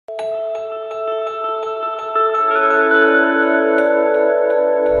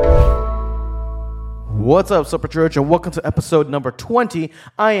What's up, Super Church, and welcome to episode number 20.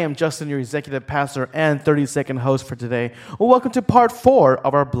 I am Justin, your executive pastor and 30-second host for today. Well, welcome to part 4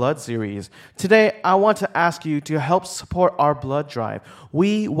 of our blood series. Today, I want to ask you to help support our blood drive.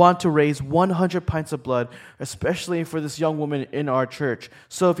 We want to raise 100 pints of blood, especially for this young woman in our church.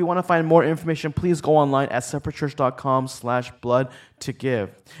 So if you want to find more information, please go online at separachurch.com/blood to give.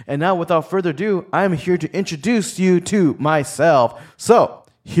 And now, without further ado, I am here to introduce you to myself. So,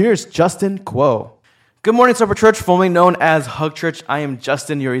 here's Justin Quo. Good morning, Super Church, formerly known as Hug Church. I am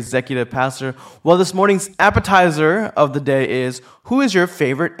Justin, your executive pastor. Well, this morning's appetizer of the day is, who is your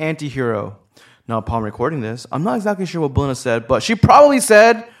favorite anti-hero? Now, upon recording this, I'm not exactly sure what Belinda said, but she probably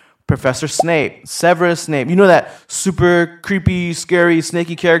said Professor Snape, Severus Snape. You know that super creepy, scary,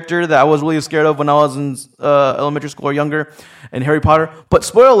 snaky character that I was really scared of when I was in elementary school or younger in Harry Potter? But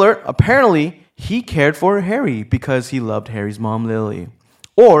spoiler alert, apparently he cared for Harry because he loved Harry's mom, Lily.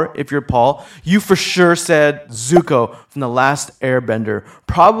 Or, if you're Paul, you for sure said Zuko from The Last Airbender,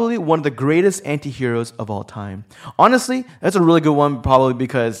 probably one of the greatest anti-heroes of all time. Honestly, that's a really good one, probably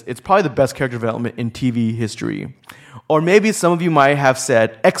because it's probably the best character development in TV history. Or maybe some of you might have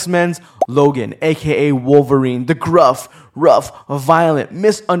said X-Men's Logan, aka Wolverine, the gruff, rough, violent,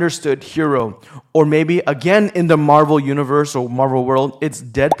 misunderstood hero. Or maybe, again in the Marvel universe or Marvel world, it's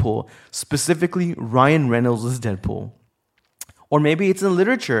Deadpool, specifically Ryan Reynolds' Deadpool. Or maybe it's in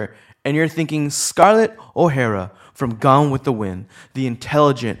literature, and you're thinking Scarlett O'Hara from Gone with the Wind, the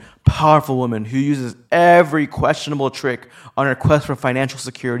intelligent, powerful woman who uses every questionable trick on her quest for financial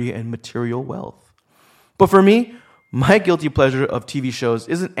security and material wealth. But for me, my guilty pleasure of TV shows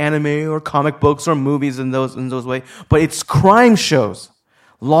isn't anime or comic books or movies in those ways, but it's crime shows.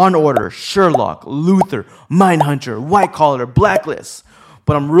 Law and Order, Sherlock, Luther, Mindhunter, White Collar, Blacklist.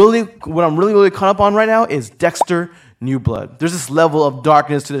 But what I'm really caught up on right now is Dexter New Blood. There's this level of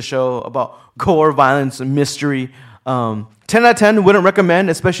darkness to the show about gore, violence, and mystery. 10 out of 10 wouldn't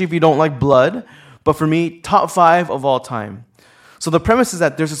recommend, especially if you don't like blood. But for me, top 5 of all time. So the premise is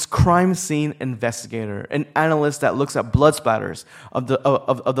that there's this crime scene investigator, an analyst that looks at blood splatters of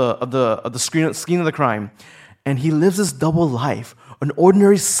the scene of the crime, and he lives this double life: an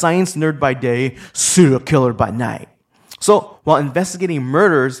ordinary science nerd by day, serial killer by night. So while investigating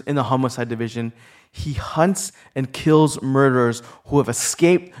murders in the homicide division, he hunts and kills murderers who have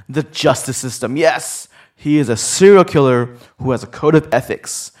escaped the justice system. Yes, he is a serial killer who has a code of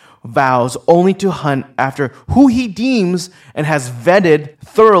ethics, vows only to hunt after who he deems and has vetted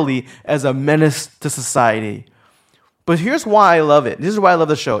thoroughly as a menace to society. But here's why I love it. This is why I love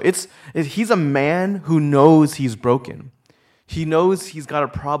the show. He's a man who knows he's broken. He knows he's got a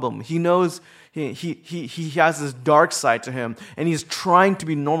problem. He knows he has this dark side to him, and he's trying to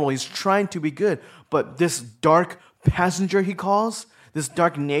be normal. He's trying to be good. But this dark passenger he calls, this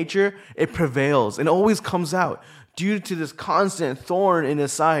dark nature, it prevails and always comes out due to this constant thorn in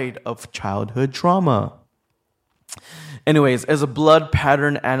his side of childhood trauma. Anyways, as a blood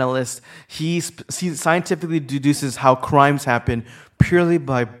pattern analyst, he scientifically deduces how crimes happen purely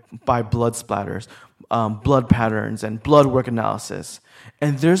by blood splatters, blood patterns, and blood work analysis.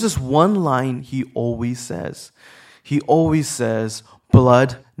 And there's this one line he always says. He always says,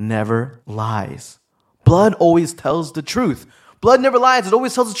 blood never lies. Blood always tells the truth. Blood never lies. It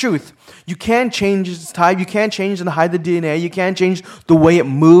always tells the truth. You can't change its type. You can't change and hide the DNA. You can't change the way it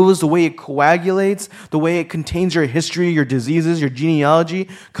moves, the way it coagulates, the way it contains your history, your diseases, your genealogy.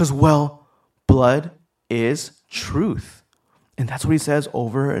 Because, well, blood is truth. And that's what he says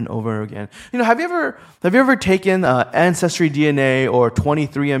over and over again. You know, have you ever taken Ancestry DNA or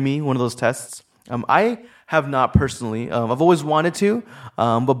 23andMe, one of those tests? I have not personally. I've always wanted to,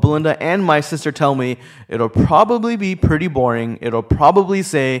 but Belinda and my sister tell me it'll probably be pretty boring. It'll probably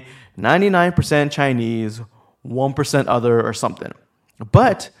say 99% Chinese, 1% other or something.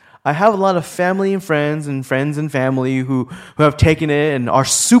 But I have a lot of family and friends and family who have taken it and are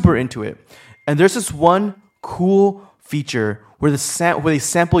super into it. And there's this one cool feature where they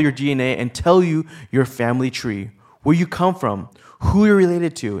sample your DNA and tell you your family tree, where you come from, who you're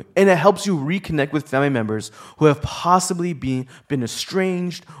related to, and it helps you reconnect with family members who have possibly been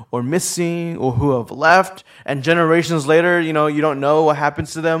estranged or missing or who have left, and generations later, you don't know what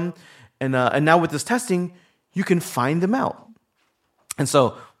happens to them, and now with this testing, you can find them out. And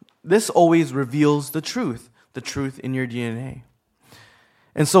so this always reveals the truth in your DNA.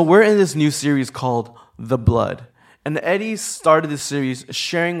 And so we're in this new series called The Blood. And Eddie started this series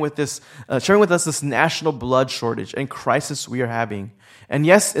sharing with us this national blood shortage and crisis we are having. And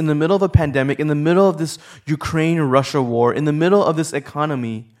yes, in the middle of a pandemic, in the middle of this Ukraine-Russia war, in the middle of this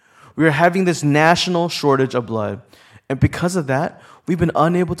economy, we are having this national shortage of blood. And because of that, we've been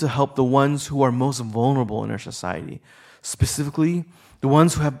unable to help the ones who are most vulnerable in our society, specifically the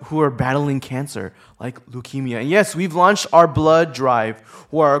ones who are battling cancer, like leukemia. And yes, we've launched our blood drive,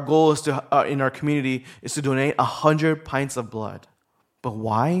 where our goal is to, in our community, is to donate 100 pints of blood. But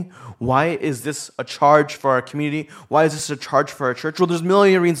why? Why is this a charge for our community? Why is this a charge for our church? Well, there's a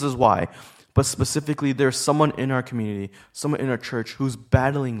million reasons why. But specifically, there's someone in our community, someone in our church who's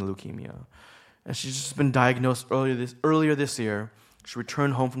battling leukemia. And she's just been diagnosed earlier this year. She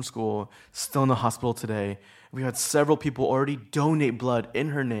returned home from school, still in the hospital today. We had several people already donate blood in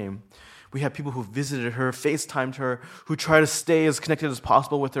her name. We have people who visited her, FaceTimed her, who try to stay as connected as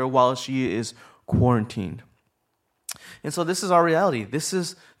possible with her while she is quarantined. And so this is our reality.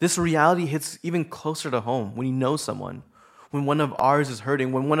 This reality hits even closer to home when you know someone, when one of ours is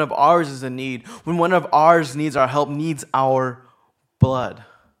hurting, when one of ours is in need, when one of ours needs our help, needs our blood.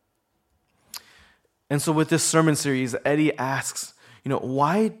 And so with this sermon series, Eddie asks,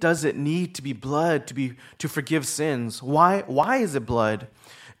 why does it need to be blood to forgive sins? Why is it blood?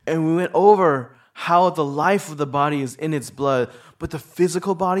 And we went over how the life of the body is in its blood, but the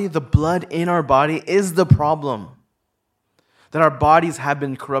physical body, the blood in our body, is the problem. That our bodies have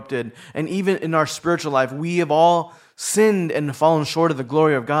been corrupted, and even in our spiritual life, we have all sinned and fallen short of the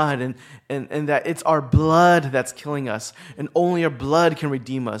glory of God, and that it's our blood that's killing us, and only our blood can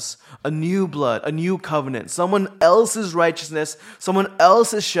redeem us. A new blood, a new covenant, someone else's righteousness, someone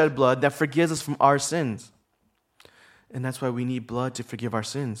else's shed blood that forgives us from our sins. And that's why we need blood to forgive our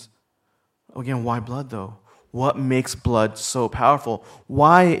sins. Again, why blood though? What makes blood so powerful?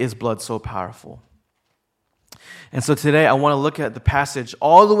 Why is blood so powerful? And so today I want to look at the passage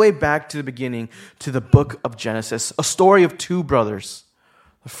all the way back to the beginning, to the book of Genesis, a story of two brothers,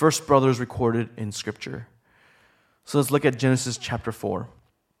 the first brothers recorded in Scripture. So let's look at Genesis chapter 4.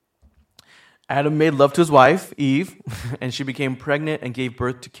 Adam made love to his wife, Eve, and she became pregnant and gave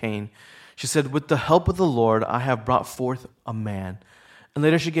birth to Cain. She said, "With the help of the Lord, I have brought forth a man." And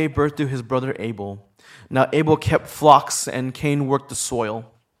later she gave birth to his brother Abel. Now Abel kept flocks and Cain worked the soil.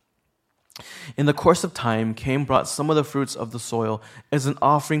 In the course of time, Cain brought some of the fruits of the soil as an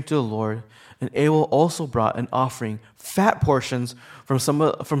offering to the Lord, and Abel also brought an offering, fat portions from some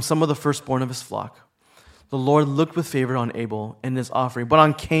of the firstborn of his flock. The Lord looked with favor on Abel and his offering, but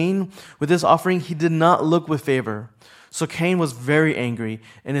on Cain, with his offering, he did not look with favor. So Cain was very angry,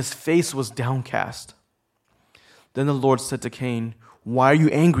 and his face was downcast. Then the Lord said to Cain, "Why are you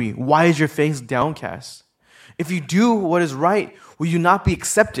angry? Why is your face downcast? If you do what is right, will you not be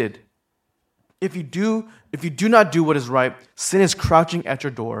accepted? If you do not do what is right, sin is crouching at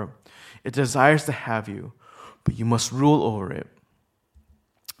your door. It desires to have you, but you must rule over it."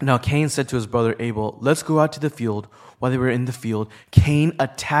 Now Cain said to his brother Abel, "Let's go out to the field." While they were in the field, Cain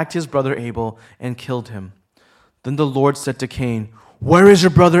attacked his brother Abel and killed him. Then the Lord said to Cain, "Where is your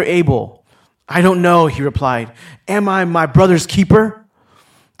brother Abel?" "I don't know," he replied. "Am I my brother's keeper?"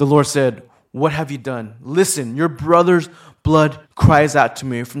 The Lord said, "What have you done? Listen, your brother's blood cries out to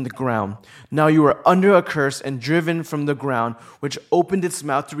me from the ground. Now you are under a curse and driven from the ground, which opened its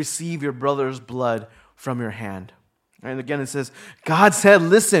mouth to receive your brother's blood from your hand." And again it says, God said,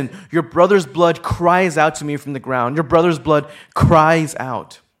 "Listen, your brother's blood cries out to me from the ground." Your brother's blood cries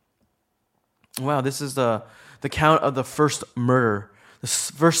out. Wow, this is the account of the first murder, the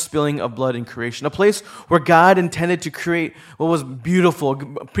first spilling of blood in creation, a place where God intended to create what was beautiful.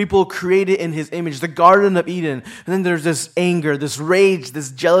 People created in his image, the Garden of Eden. And then there's this anger, this rage,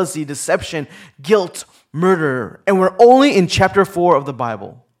 this jealousy, deception, guilt, murder. And we're only in chapter 4 of the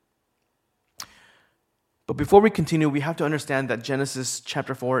Bible. But before we continue, we have to understand that Genesis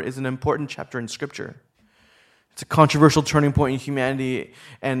chapter 4 is an important chapter in Scripture. It's a controversial turning point in humanity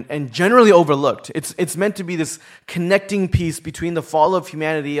and generally overlooked. It's meant to be this connecting piece between the fall of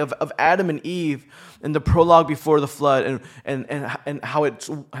humanity, of Adam and Eve, and the prologue before the flood, and how it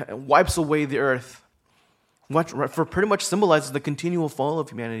wipes away the earth. For pretty much symbolizes the continual fall of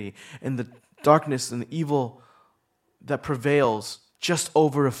humanity and the darkness and the evil that prevails just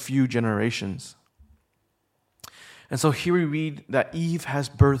over a few generations. And so here we read that Eve has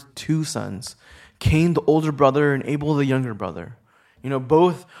birthed two sons, Cain, the older brother, and Abel, the younger brother.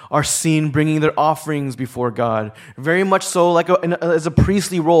 Both are seen bringing their offerings before God, very much so as a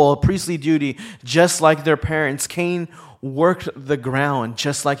priestly role, a priestly duty, just like their parents. Cain worked the ground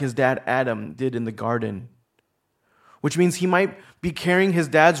just like his dad Adam did in the garden, which means he might be carrying his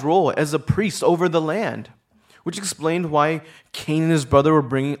dad's role as a priest over the land, which explained why Cain and his brother were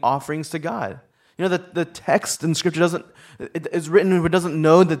bringing offerings to God. The text in Scripture it's written who doesn't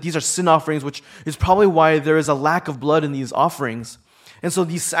know that these are sin offerings, which is probably why there is a lack of blood in these offerings. And so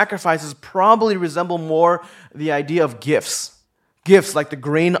these sacrifices probably resemble more the idea of gifts. Gifts like the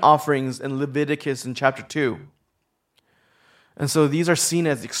grain offerings in Leviticus in chapter 2. And so these are seen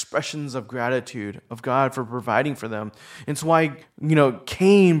as expressions of gratitude of God for providing for them. It's why,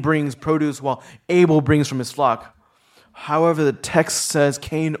 Cain brings produce while Abel brings from his flock. However, the text says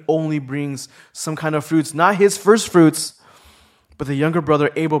Cain only brings some kind of fruits, not his first fruits, but the younger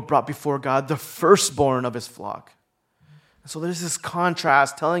brother Abel brought before God the firstborn of his flock. So there's this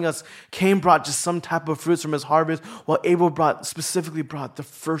contrast telling us Cain brought just some type of fruits from his harvest, while Abel specifically brought the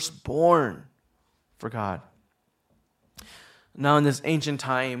firstborn for God. Now in this ancient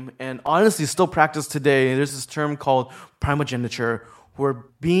time, and honestly still practiced today, there's this term called primogeniture, where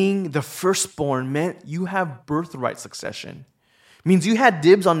being the firstborn meant you have birthright succession. It means you had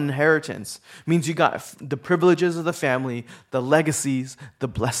dibs on inheritance. It means you got the privileges of the family, the legacies, the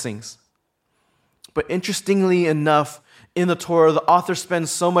blessings. But interestingly enough, in the Torah, the author spends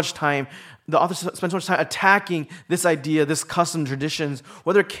so much time attacking this idea, this custom traditions,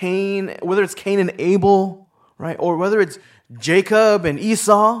 whether it's Cain and Abel, right? Or whether it's Jacob and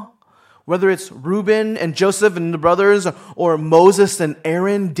Esau, whether it's Reuben and Joseph and the brothers, or Moses and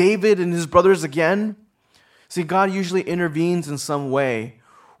Aaron, David and his brothers again. See, God usually intervenes in some way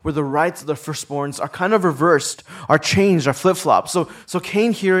where the rights of the firstborns are kind of reversed, are changed, are flip-flopped. So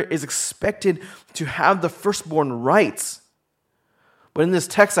Cain here is expected to have the firstborn rights. But in this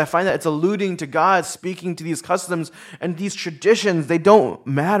text, I find that it's alluding to God speaking to these customs and these traditions. They don't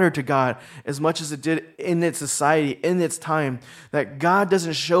matter to God as much as it did in its society, in its time. That God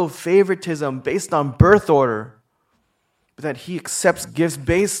doesn't show favoritism based on birth order, but that he accepts gifts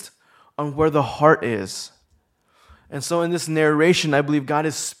based on where the heart is. And so in this narration, I believe God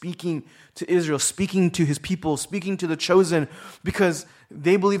is speaking to Israel, speaking to his people, speaking to the chosen, because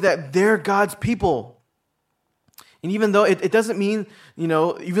they believe that they're God's people. And even though it doesn't mean, even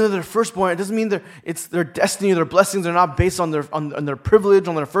though they're firstborn, it doesn't mean it's their destiny or their blessings are not based on their privilege,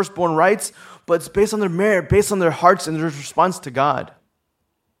 on their firstborn rights, but it's based on their merit, based on their hearts and their response to God.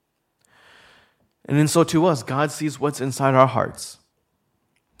 And then so to us, God sees what's inside our hearts.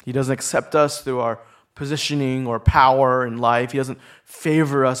 He doesn't accept us through our positioning or power in life. He doesn't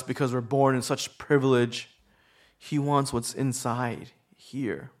favor us because we're born in such privilege. He wants what's inside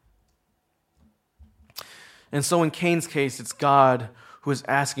here. And so in Cain's case, it's God who is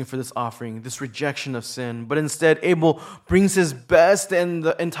asking for this offering, this rejection of sin. But instead, Abel brings his best, and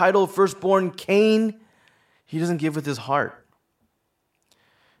the entitled firstborn Cain, he doesn't give with his heart.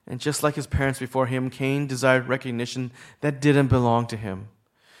 And just like his parents before him, Cain desired recognition that didn't belong to him.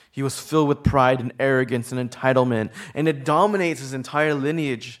 He was filled with pride and arrogance and entitlement, and it dominates his entire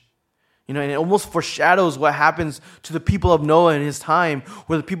lineage. And it almost foreshadows what happens to the people of Noah in his time,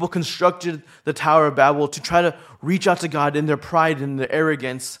 where the people constructed the Tower of Babel to try to reach out to God in their pride and their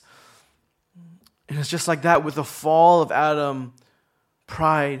arrogance. And it's just like that with the fall of Adam.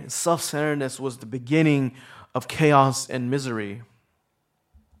 Pride and self-centeredness was the beginning of chaos and misery.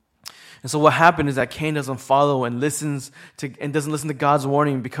 And so what happened is that Cain doesn't follow and doesn't listen to God's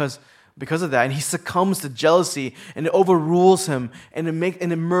warning because of that, and he succumbs to jealousy, and it overrules him, and it makes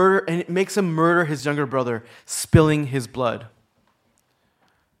him murder his younger brother, spilling his blood.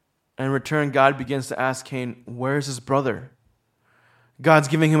 And in return, God begins to ask Cain, where's his brother? God's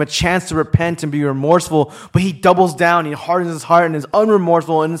giving him a chance to repent and be remorseful, but he doubles down, he hardens his heart and is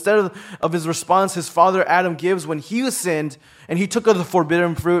unremorseful. And instead of his response his father Adam gives when he was sinned, and he took of the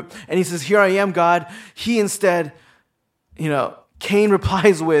forbidden fruit, and he says, here I am, God, he instead, Cain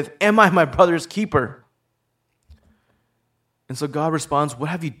replies with, am I my brother's keeper? And so God responds, what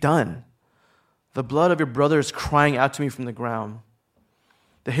have you done? The blood of your brother is crying out to me from the ground.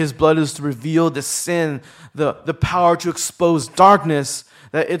 That his blood is to reveal the sin, the power to expose darkness,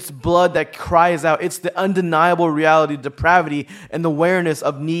 that it's blood that cries out. It's the undeniable reality, depravity, and the awareness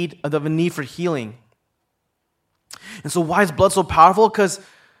of a need for healing. And so why is blood so powerful? Because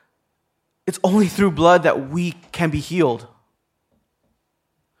it's only through blood that we can be healed.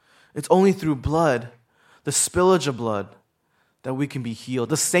 It's only through blood, the spillage of blood, that we can be healed.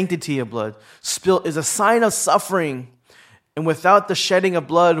 The sanctity of blood is a sign of suffering. And without the shedding of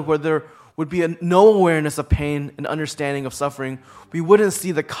blood, where there would be no awareness of pain and understanding of suffering, we wouldn't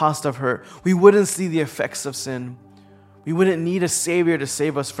see the cost of hurt. We wouldn't see the effects of sin. We wouldn't need a Savior to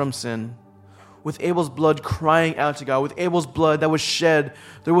save us from sin. With Abel's blood crying out to God, with Abel's blood that was shed,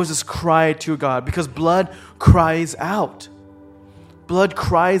 there was this cry to God, because blood cries out. Blood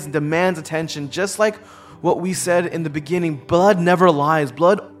cries and demands attention. Just like what we said in the beginning, blood never lies.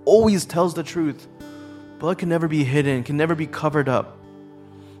 Blood always tells the truth. Blood can never be hidden, can never be covered up.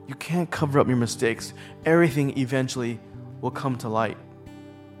 You can't cover up your mistakes. Everything eventually will come to light.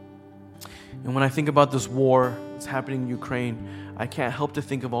 And when I think about this war that's happening in Ukraine, I can't help to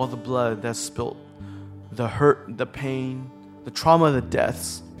think of all the blood that's spilt, the hurt, the pain, the trauma, the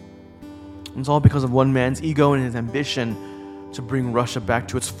deaths. It's all because of one man's ego and his ambition to bring Russia back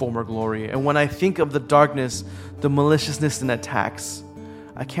to its former glory. And when I think of the darkness, the maliciousness and attacks,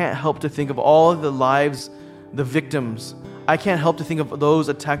 I can't help to think of all the lives, the victims. I can't help to think of those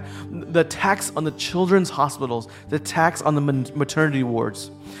the attacks on the children's hospitals, the attacks on the maternity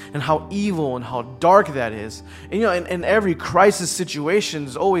wards, and how evil and how dark that is. And in every crisis situation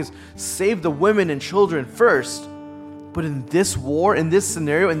is always save the women and children first. But in this war, in this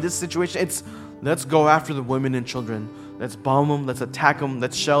scenario, in this situation, it's let's go after the women and children. Let's bomb them, let's attack them,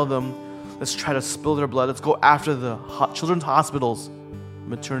 let's shell them, let's try to spill their blood. Let's go after the children's hospitals,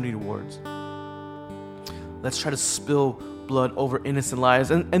 maternity wards. Let's try to spill blood over innocent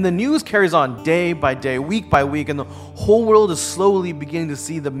lives. And the news carries on day by day, week by week, and the whole world is slowly beginning to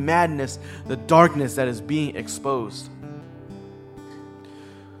see the madness, the darkness that is being exposed.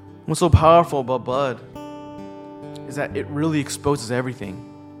 What's so powerful about blood is that it really exposes everything.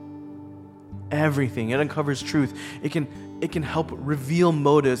 Everything. It uncovers truth. It can help reveal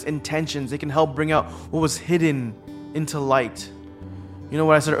motives, intentions. It can help bring out what was hidden into light. You know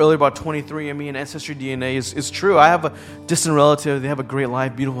what I said earlier about 23andMe and Ancestry DNA is true. I have a distant relative. They have a great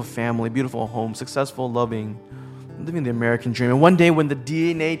life, beautiful family, beautiful home, successful, loving, living the American dream. And one day when the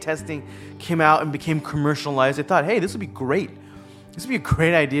DNA testing came out and became commercialized, I thought, hey, this would be great. This would be a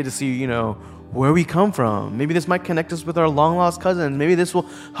great idea to see, where we come from. Maybe this might connect us with our long-lost cousins. Maybe this will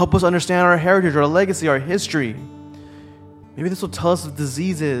help us understand our heritage, our legacy, our history. Maybe this will tell us of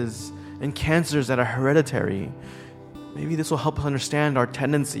diseases and cancers that are hereditary. Maybe this will help us understand our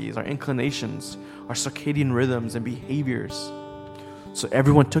tendencies, our inclinations, our circadian rhythms and behaviors. So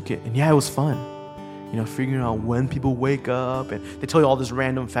everyone took it, and it was fun. Figuring out when people wake up, and they tell you all these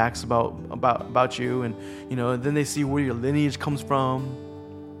random facts about you, and then they see where your lineage comes from.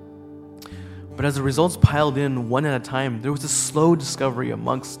 But as the results piled in one at a time, there was a slow discovery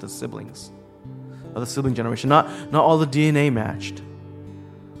amongst the siblings of the sibling generation. Not all the DNA matched.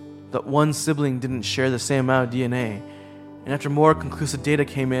 That one sibling didn't share the same amount of DNA. And after more conclusive data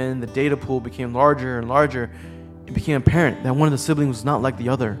came in, the data pool became larger and larger. It became apparent that one of the siblings was not like the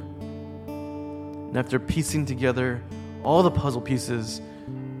other. And after piecing together all the puzzle pieces,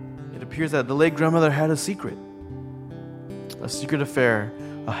 it appears that the late grandmother had a secret affair,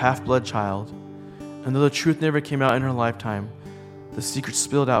 a half-blood child. And though the truth never came out in her lifetime, the secret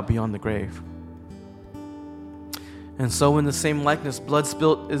spilled out beyond the grave. And so in the same likeness, blood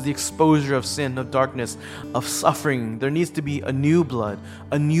spilt is the exposure of sin, of darkness, of suffering. There needs to be a new blood,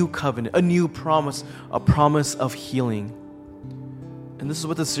 a new covenant, a new promise, a promise of healing. And this is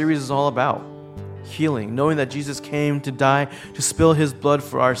what the series is all about. Healing, knowing that Jesus came to die, to spill his blood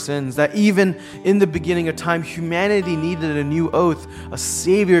for our sins, that even in the beginning of time, humanity needed a new oath, a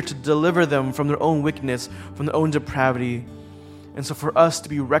savior to deliver them from their own wickedness, from their own depravity. And so for us to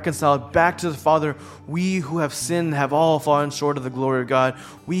be reconciled back to the Father, we who have sinned have all fallen short of the glory of God.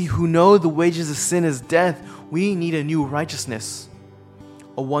 We who know the wages of sin is death, we need a new righteousness,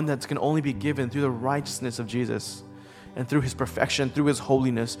 a one that can only be given through the righteousness of Jesus. And through his perfection, through his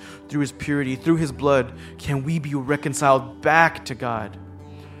holiness, through his purity, through his blood, can we be reconciled back to God.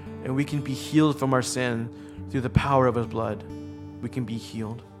 And we can be healed from our sin through the power of his blood. We can be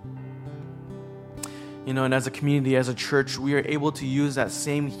healed. And as a community, as a church, we are able to use that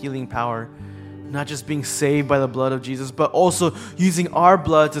same healing power, not just being saved by the blood of Jesus, but also using our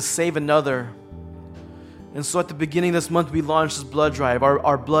blood to save another. And so at the beginning of this month, we launched this blood drive,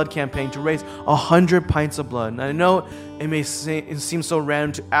 our blood campaign, to raise 100 pints of blood. And I know it seem so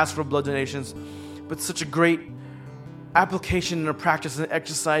random to ask for blood donations, but it's such a great application and a practice and an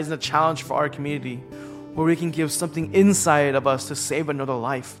exercise and a challenge for our community, where we can give something inside of us to save another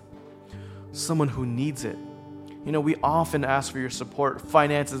life, someone who needs it. We often ask for your support,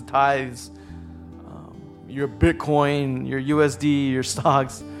 finances, tithes, your Bitcoin, your USD, your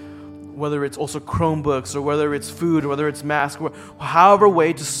stocks, whether it's also Chromebooks or whether it's food or whether it's masks, or however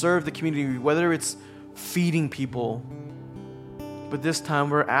way to serve the community, whether it's feeding people. But this time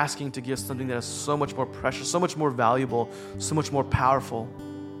we're asking to give something that is so much more precious, so much more valuable, so much more powerful,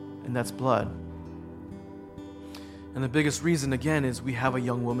 and that's blood. And the biggest reason, again, is we have a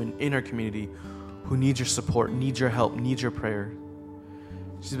young woman in our community who needs your support, needs your help, needs your prayer.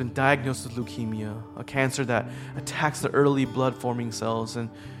 She's been diagnosed with leukemia, a cancer that attacks the early blood-forming cells, and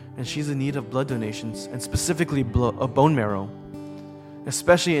she's in need of blood donations, and specifically bone marrow.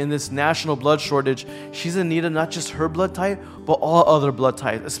 Especially in this national blood shortage, she's in need of not just her blood type, but all other blood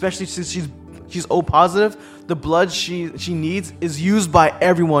types, especially since she's O positive, the blood she needs is used by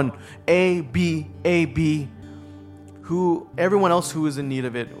everyone, A, B, everyone else who is in need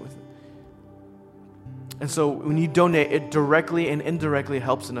of it. And so when you donate, it directly and indirectly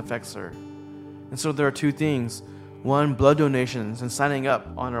helps and affects her. And so there are two things. One, blood donations and signing up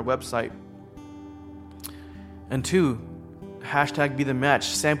on our website. And two, #BeTheMatch,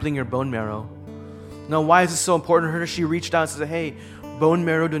 sampling your bone marrow. Now, why is this so important to her? She reached out and said, hey, bone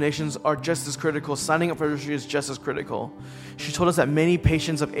marrow donations are just as critical. Signing up for registry is just as critical. She told us that many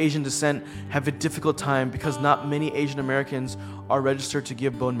patients of Asian descent have a difficult time because not many Asian Americans are registered to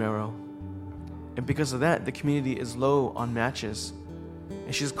give bone marrow. And because of that, the community is low on matches.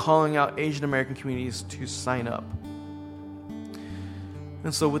 And she's calling out Asian American communities to sign up.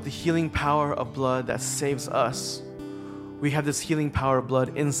 And so with the healing power of blood that saves us, we have this healing power of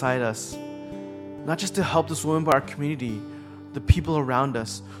blood inside us. Not just to help this woman, but our community, the people around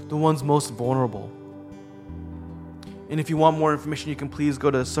us, the ones most vulnerable. And if you want more information, you can please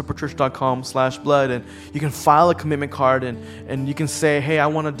go to supperchurch.com/blood, and you can file a commitment card, and you can say, hey, I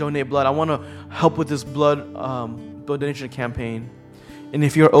want to donate blood. I want to help with this blood donation campaign. And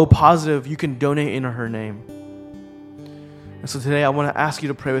if you're O positive, you can donate in her name. And so today I want to ask you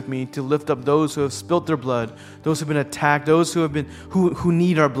to pray with me to lift up those who have spilt their blood, those who have been attacked, those who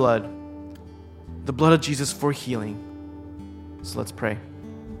need our blood. The blood of Jesus for healing. So let's pray.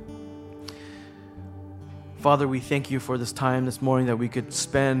 Father, we thank you for this time this morning that we could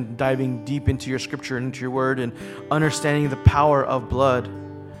spend diving deep into your scripture and into your word and understanding the power of blood.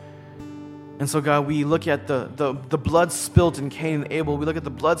 And so, God, we look at the blood spilt in Cain and Abel. We look at the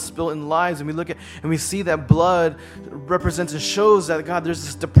blood spilt in lives, and we see that blood represents and shows that, God, there's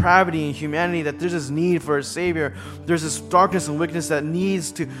this depravity in humanity, that there's this need for a Savior. There's this darkness and wickedness that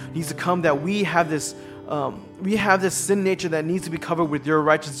needs to come, that we have this sin nature that needs to be covered with your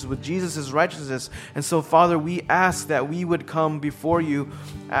righteousness, with Jesus' righteousness. And so, Father, we ask that we would come before you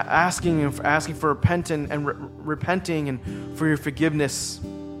asking for repenting and for your forgiveness,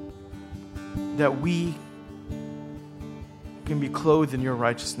 that we can be clothed in your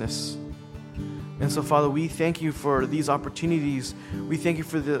righteousness. And so, Father, we thank you for these opportunities. We thank you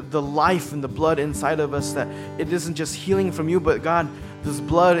for the life and the blood inside of us, that it isn't just healing from you, but God, this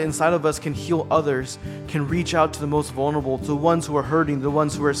blood inside of us can heal others, can reach out to the most vulnerable, to the ones who are hurting, the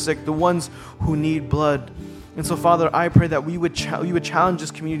ones who are sick, the ones who need blood. And so, Father, I pray that you would challenge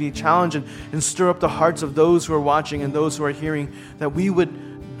this community, challenge and stir up the hearts of those who are watching and those who are hearing, that we would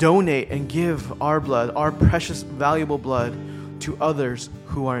donate and give our blood, our precious, valuable blood, to others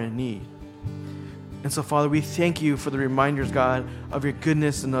who are in need. And so, Father, we thank you for the reminders, God, of your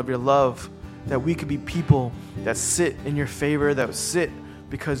goodness and of your love, that we could be people that sit in your favor, that sit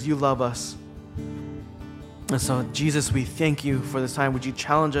because you love us. And so, Jesus, we thank you for this time. Would you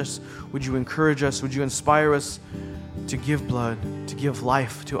challenge us? Would you encourage us? Would you inspire us to give blood, to give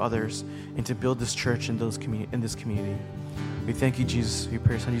life to others, and to build this church in this community? We thank you, Jesus. We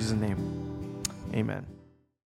pray in Jesus' name. Amen.